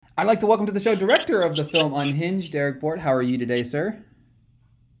I'd like to welcome to the show director of the film Unhinged, Derek Bort. How are you today, sir?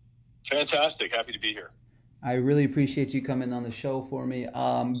 Fantastic. Happy to be here. I really appreciate you coming on the show for me.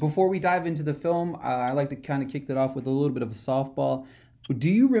 Before we dive into the film, I'd like to kind of kick that off with a little bit of a softball.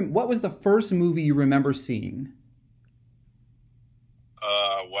 What was the first movie you remember seeing?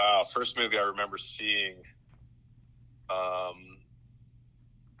 Wow. First movie I remember seeing.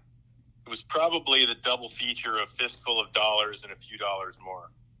 It was probably the double feature of Fistful of Dollars and A Few Dollars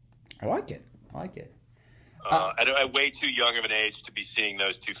More. I like it. I'm way too young of an age to be seeing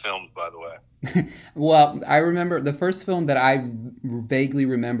those two films, by the way. Well, I remember the first film that I vaguely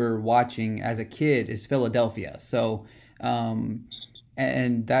remember watching as a kid is Philadelphia. So, and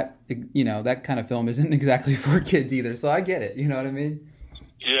that, that kind of film isn't exactly for kids either. So I get it. You know what I mean?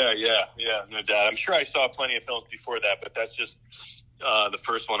 Yeah, no doubt. I'm sure I saw plenty of films before that, but that's just the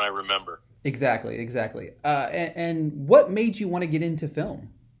first one I remember. Exactly. And what made you want to get into film?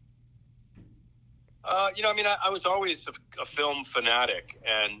 I was always a film fanatic,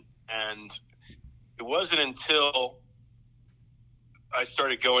 and it wasn't until I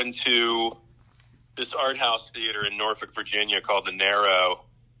started going to this art house theater in Norfolk, Virginia called The Narrow,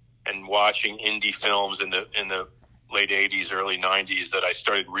 and watching indie films in the late 80s, early 90s that I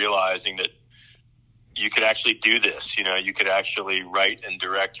started realizing that you could actually do this. You could actually write and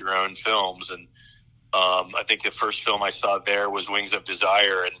direct your own films. And I think the first film I saw there was Wings of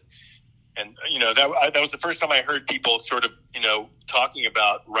Desire. And that was the first time I heard people sort of, talking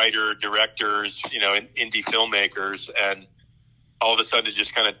about writer, directors, indie filmmakers. And all of a sudden it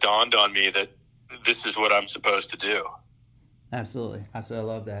just kind of dawned on me that this is what I'm supposed to do. Absolutely. I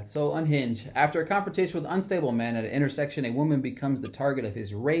love that. So Unhinged. After a confrontation with an unstable man at an intersection, a woman becomes the target of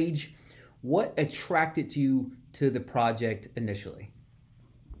his rage. What attracted you to the project initially?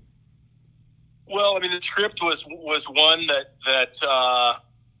 Well, the script was one that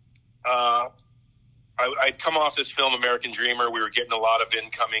I'd come off this film, American Dreamer. We were getting a lot of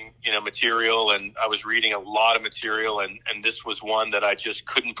incoming, material, and I was reading a lot of material, and this was one that I just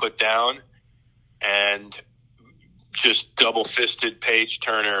couldn't put down, and just double-fisted page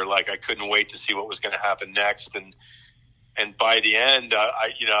turner. Like, I couldn't wait to see what was going to happen next, and by the end,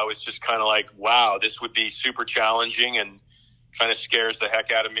 I was just kind of like, wow, this would be super challenging and kind of scares the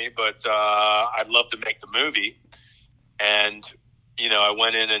heck out of me, but I'd love to make the movie. And I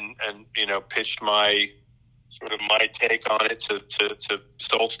went in and pitched my take on it to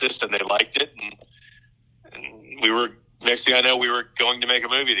Solstice, and they liked it, and next thing I know, we were going to make a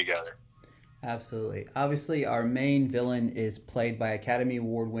movie together. Absolutely. Obviously, our main villain is played by Academy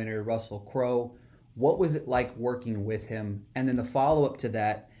Award winner Russell Crowe. What was it like working with him? And then the follow-up to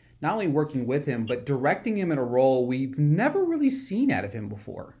that, not only working with him, but directing him in a role we've never really seen out of him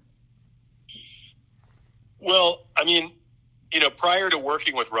before. Well, prior to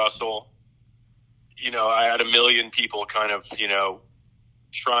working with Russell, I had a million people kind of,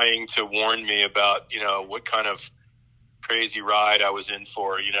 trying to warn me about, what kind of crazy ride I was in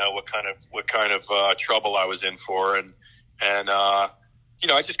for, what kind of trouble I was in for. And I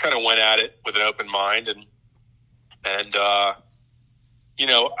just kind of went at it with an open mind. And I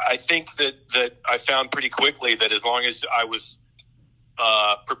think that I found pretty quickly that as long as I was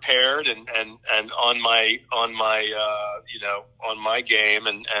prepared and on my game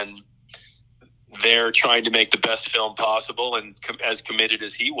and they're trying to make the best film possible, and as committed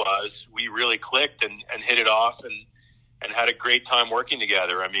as he was, we really clicked and hit it off and had a great time working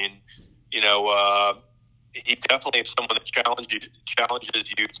together. He definitely is someone that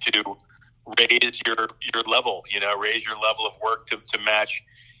challenges you to raise your level, raise your level of work to match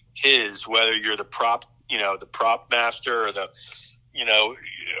his, whether you're the prop master or the,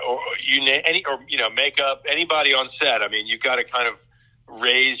 makeup, anybody on set. You've got to kind of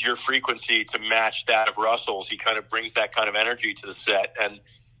raise your frequency to match that of Russell's. He kind of brings that kind of energy to the set. And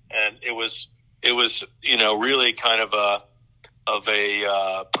it was, really kind of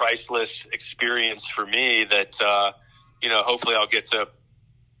a priceless experience for me that, hopefully I'll get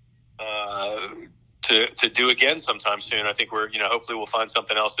to do again sometime soon. I think hopefully we'll find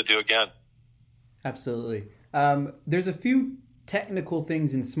something else to do again. Absolutely. There's a few technical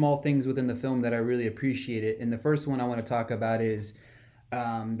things and small things within the film that I really appreciate it. And the first one I want to talk about is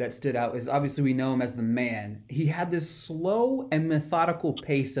that stood out is obviously we know him as the Man. He had this slow and methodical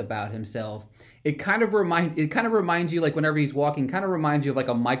pace about himself. It kind of reminds you, like whenever he's walking, kind of reminds you of like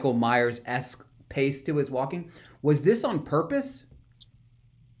a Michael Myers-esque pace to his walking. Was this on purpose?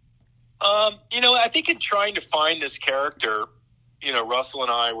 I think in trying to find this character, Russell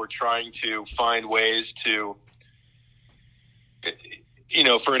and I were trying to find ways to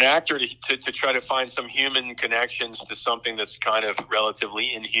for an actor to try to find some human connections to something that's kind of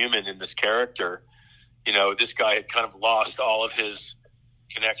relatively inhuman in this character, this guy had kind of lost all of his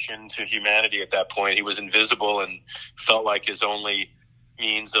connection to humanity at that point. He was invisible and felt like his only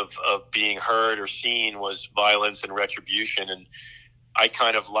means of being heard or seen was violence and retribution. And I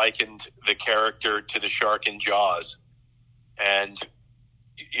kind of likened the character to the shark in Jaws. And,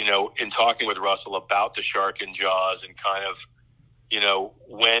 in talking with Russell about the shark in Jaws and kind of,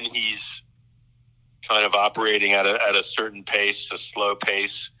 when he's kind of operating at a certain pace, a slow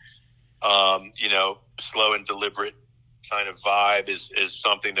pace, slow and deliberate kind of vibe is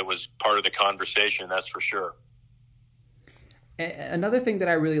something that was part of the conversation. That's for sure. Another thing that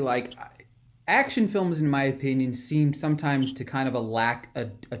I really like, action films, in my opinion, seem sometimes to kind of lack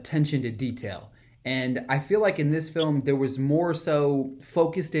attention to detail. And I feel like in this film, there was more so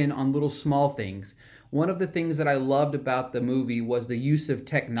focused in on little small things. One of the things that I loved about the movie was the use of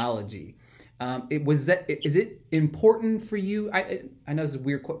technology. Is it important for you? I know this is a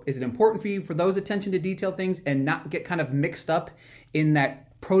weird quote. Is it important for you for those attention to detail things and not get kind of mixed up in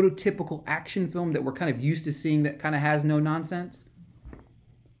that prototypical action film that we're kind of used to seeing that kind of has no nonsense?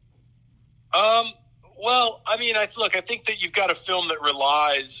 Well, I mean, I think that you've got a film that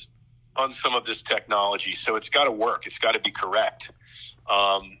relies on some of this technology, so it's got to work. It's got to be correct.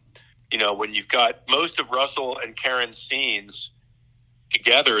 When you've got most of Russell and Karen's scenes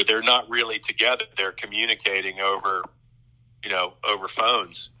together, they're not really together. They're communicating over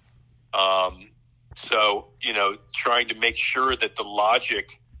phones. So, trying to make sure that the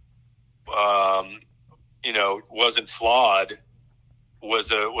logic, wasn't flawed was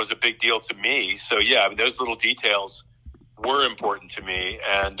a big deal to me. So yeah, I mean, those little details were important to me.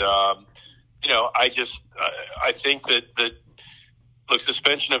 And, I think that look,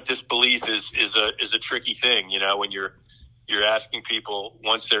 suspension of disbelief is a tricky thing, when you're asking people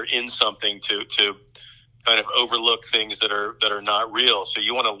once they're in something to kind of overlook things that are not real. So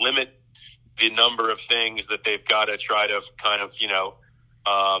you want to limit the number of things that they've got to try to kind of,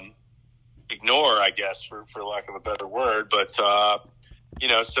 ignore, I guess, for lack of a better word. But,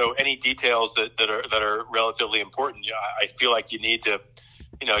 so any details that are relatively important, I feel like you need to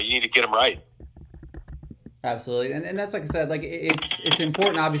get them right. Absolutely. And that's, like I said, like it's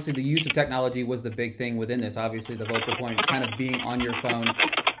important. Obviously, the use of technology was the big thing within this. Obviously, the vocal point kind of being on your phone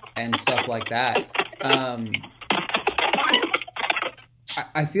and stuff like that.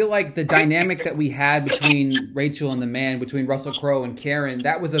 I feel like the dynamic that we had between Rachel and the man, between Russell Crowe and Karen,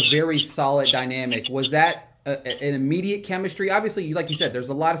 that was a very solid dynamic. Was that an immediate chemistry? Obviously, like you said, there's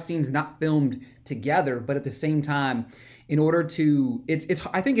a lot of scenes not filmed together, but at the same time, in order to,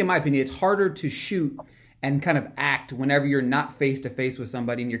 I think in my opinion, it's harder to shoot and kind of act whenever you're not face to face with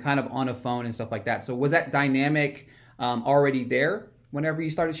somebody and you're kind of on a phone and stuff like that. So was that dynamic already there whenever you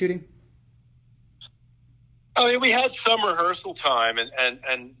started shooting? I mean, we had some rehearsal time,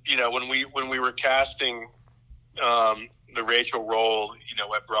 and when we were casting the Rachel role,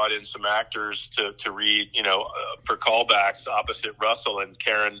 I brought in some actors to read, for callbacks opposite Russell, and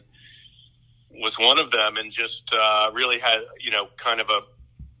Karen was one of them, and just really had kind of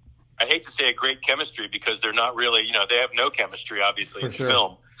I hate to say a great chemistry, because they're not really, they have no chemistry obviously in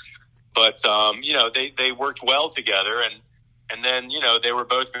film, but they worked well together, and then they were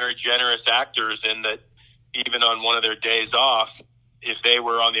both very generous actors in that. Even on one of their days off, if they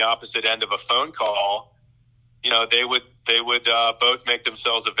were on the opposite end of a phone call, they would both make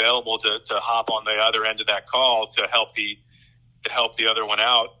themselves available to hop on the other end of that call to help the other one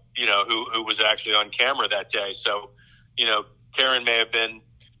out, who was actually on camera that day. So, Karen may have been,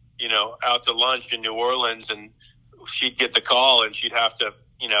 out to lunch in New Orleans, and she'd get the call and she'd have to,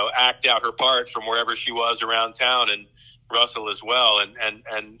 act out her part from wherever she was around town, and Russell as well, and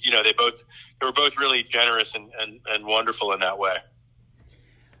they were both really generous and wonderful in that way.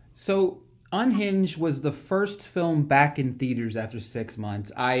 So Unhinged was the first film back in theaters after 6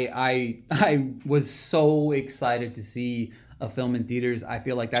 months. I was so excited to see a film in theaters. I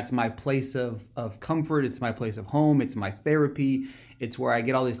feel like that's my place of comfort. It's my place of home. It's my therapy. It's where I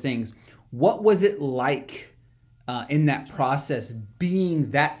get all these things. What was it like in that process,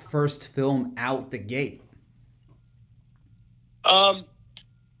 being that first film out the gate?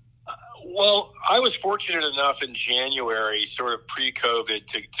 Well, I was fortunate enough in January, sort of pre-COVID,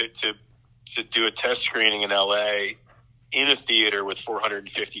 to do a test screening in LA in a theater with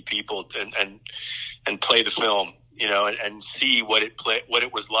 450 people and play the film, and see what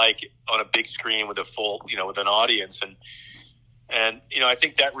it was like on a big screen with a full, with an audience. And I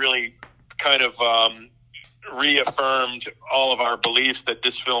think that really kind of reaffirmed all of our beliefs that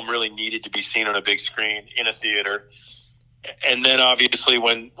this film really needed to be seen on a big screen in a theater. and then obviously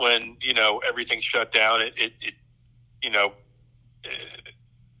when everything shut down, it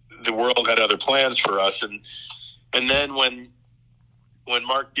the world had other plans for us, and then when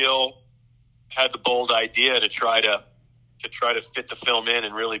Mark Gill had the bold idea to try to fit the film in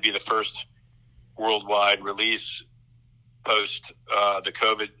and really be the first worldwide release post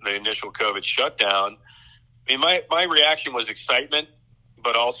the initial COVID shutdown. I mean, my reaction was excitement,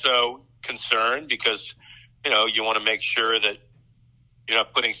 but also concern, because you want to make sure that you're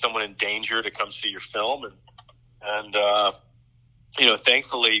not putting someone in danger to come see your film, and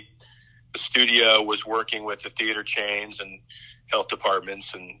thankfully the studio was working with the theater chains and health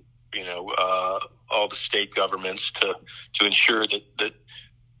departments and all the state governments to ensure that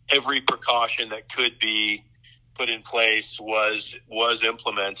every precaution that could be put in place was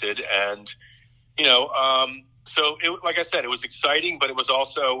implemented. And so like I said, it was exciting, but it was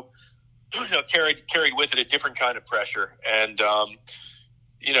also carried with it a different kind of pressure. And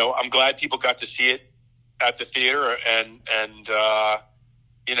I'm glad people got to see it at the theater, and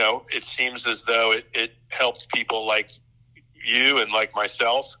it seems as though it helped people like you and like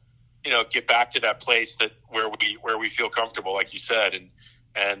myself, get back to that place where we feel comfortable, like you said.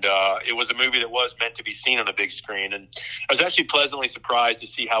 And it was a movie that was meant to be seen on a big screen. And I was actually pleasantly surprised to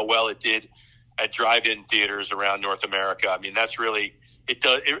see how well it did at drive-in theaters around North America. I mean, that's really,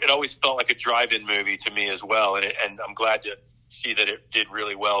 it always felt like a drive-in movie to me as well. And I'm glad to see that it did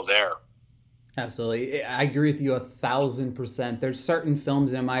really well there. Absolutely. I agree with you 1,000%. There's certain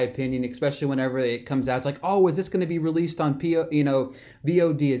films, in my opinion, especially whenever it comes out, it's like, oh, is this going to be released on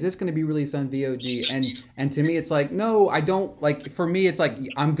VOD? Is this going to be released on VOD? And to me, it's like, no, I don't. Like, for me, it's like,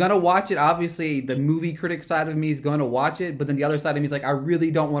 I'm going to watch it. Obviously, the movie critic side of me is going to watch it. But then the other side of me is like, I really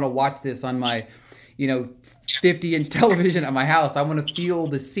don't want to watch this on my, 50-inch television at my house. I want to feel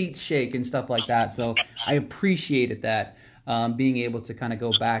the seats shake and stuff like that. So I appreciated that. Being able to kind of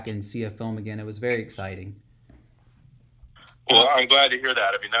go back and see a film again. It was very exciting. Well, I'm glad to hear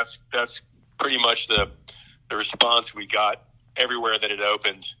that. I mean, that's pretty much the response we got everywhere that it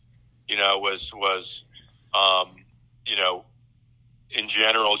opened, was in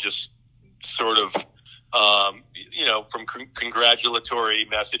general, just sort of, from congratulatory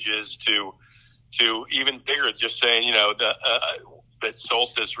messages to even bigger, just saying, that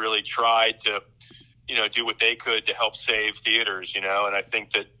Solstice really tried to, do what they could to help save theaters, and I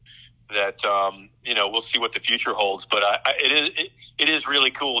think that we'll see what the future holds. But it is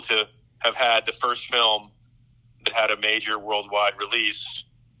really cool to have had the first film that had a major worldwide release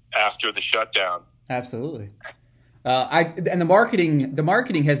after the shutdown. Absolutely. And the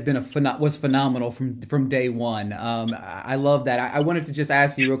marketing has been was phenomenal from day one. I love that. I wanted to just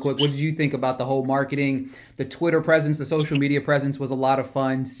ask you real quick, what did you think about the whole marketing? The Twitter presence, the social media presence was a lot of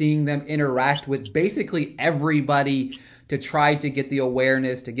fun. Seeing them interact with basically everybody to try to get the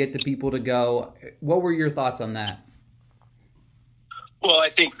awareness, to get the people to go. What were your thoughts on that? Well,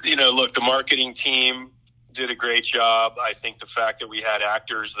 I think, look, the marketing team did a great job. I think the fact that we had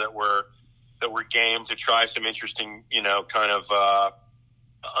actors that were game to try some interesting, kind of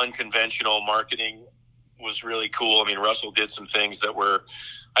unconventional marketing was really cool. I mean, Russell did some things that were,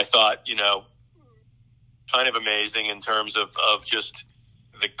 I thought, kind of amazing in terms of just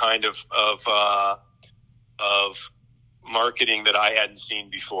the kind of marketing that I hadn't seen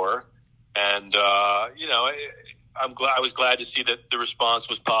before. And, I was glad to see that the response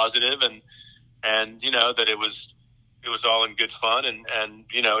was positive and that it was all in good fun. And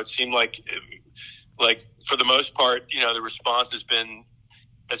it seemed like for the most part, the response has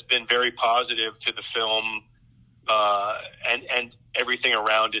been very positive to the film, and everything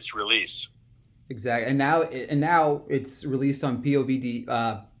around its release. Exactly. And now it's released on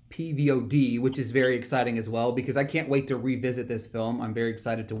PVOD, which is very exciting as well, because I can't wait to revisit this film. I'm very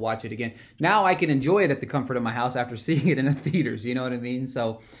excited to watch it again. Now I can enjoy it at the comfort of my house after seeing it in the theaters. You know what I mean?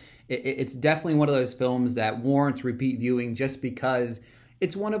 So it's definitely one of those films that warrants repeat viewing, just because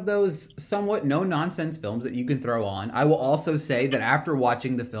it's one of those somewhat no-nonsense films that you can throw on. I will also say that after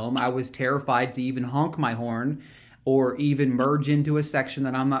watching the film, I was terrified to even honk my horn or even merge into a section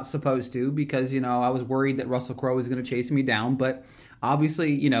that I'm not supposed to, because, I was worried that Russell Crowe was going to chase me down. But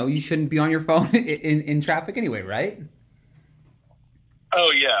obviously, you shouldn't be on your phone in traffic anyway, right?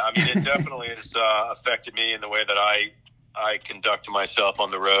 Oh, yeah. I mean, it definitely has affected me in the way that I conduct myself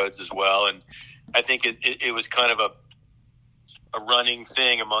on the roads as well. And I think it was kind of a running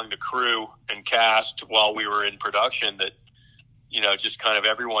thing among the crew and cast while we were in production that, just kind of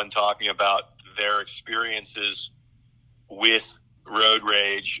everyone talking about their experiences with road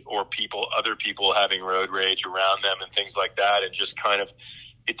rage or other people having road rage around them and things like that. And just kind of,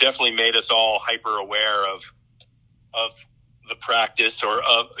 it definitely made us all hyper aware of the practice or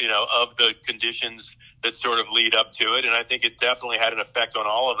of the conditions that sort of lead up to it. And I think it definitely had an effect on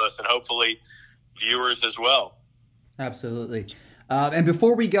all of us, and hopefully viewers as well. Absolutely. And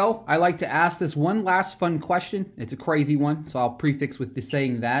before we go, I like to ask this one last fun question. It's a crazy one, so I'll prefix with the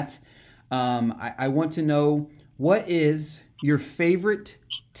saying that. I want to know, what is your favorite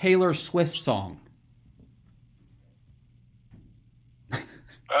Taylor Swift song?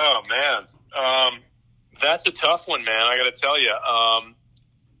 Oh, man. That's a tough one, man. I got to tell you.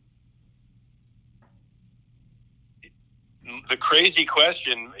 The crazy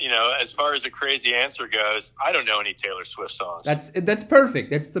question, as far as the crazy answer goes, I don't know any Taylor Swift songs. That's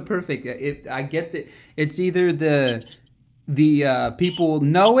perfect. That's the perfect. I get that. It's either the people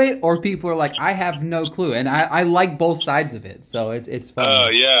know it or people are like, I have no clue, and I like both sides of it. So it's fun. Oh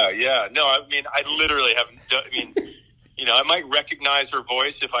yeah. No, I mean, I literally haven't. I might recognize her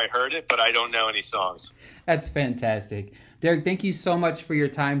voice if I heard it, but I don't know any songs. That's fantastic. Derek, thank you so much for your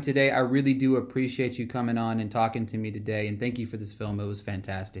time today. I really do appreciate you coming on and talking to me today, and thank you for this film. It was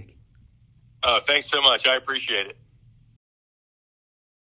fantastic. Thanks so much. I appreciate it.